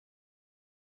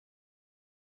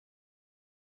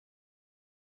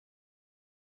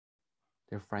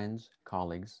dear friends,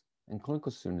 colleagues, and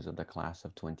clinical students of the class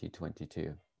of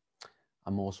 2022.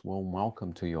 A most warm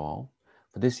welcome to you all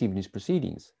for this evening's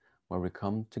proceedings, where we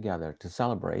come together to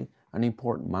celebrate an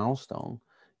important milestone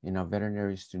in our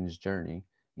veterinary students' journey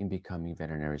in becoming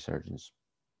veterinary surgeons.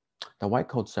 The white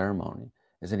coat ceremony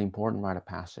is an important rite of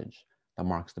passage that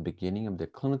marks the beginning of the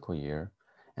clinical year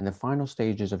and the final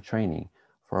stages of training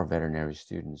for our veterinary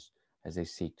students as they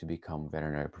seek to become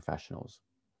veterinary professionals.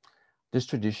 This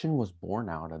tradition was born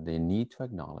out of the need to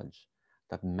acknowledge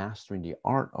that mastering the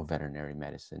art of veterinary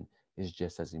medicine is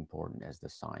just as important as the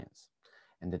science,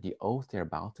 and that the oath they're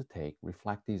about to take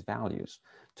reflect these values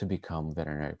to become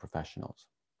veterinary professionals.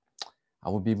 I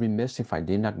would be remiss if I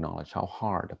didn't acknowledge how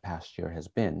hard the past year has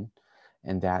been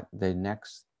and that the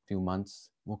next few months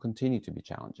will continue to be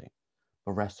challenging.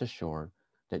 But rest assured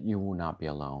that you will not be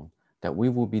alone, that we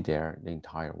will be there the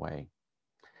entire way.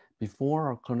 Before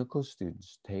our clinical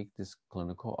students take this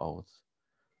clinical oath,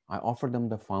 I offer them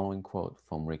the following quote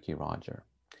from Ricky Roger.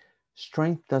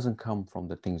 Strength doesn't come from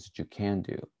the things that you can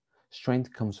do.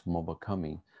 Strength comes from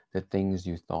overcoming the things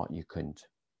you thought you couldn't.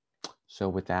 So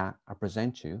with that, I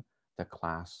present you the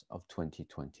class of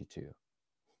 2022.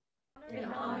 In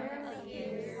honor of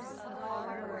years of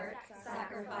hard work,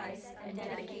 sacrifice, and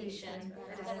dedication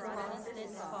that has brought us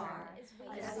this far,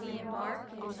 as we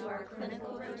embark into our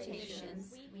clinical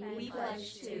rotations, we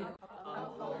pledge to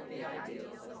uphold the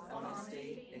ideals of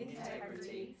honesty,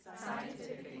 integrity,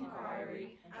 scientific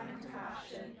inquiry, and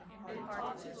compassion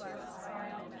imparted to us by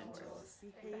our mentors,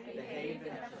 behave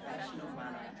in a professional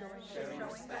manner, showing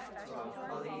respect to our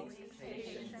colleagues,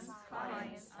 patients,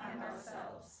 clients, and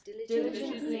ourselves.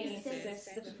 Diligently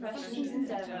assist the profession's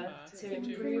endeavour to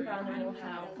improve animal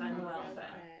health and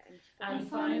welfare. And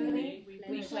finally,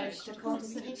 we pledge to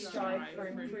constantly strive for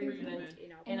improvement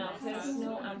in our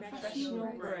personal and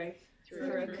professional growth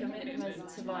through a commitment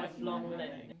to lifelong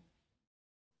learning.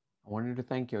 I wanted to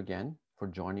thank you again for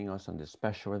joining us on this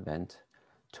special event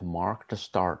to mark the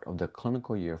start of the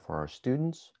clinical year for our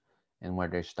students and where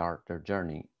they start their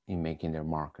journey in making their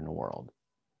mark in the world.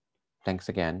 Thanks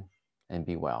again and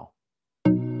be well.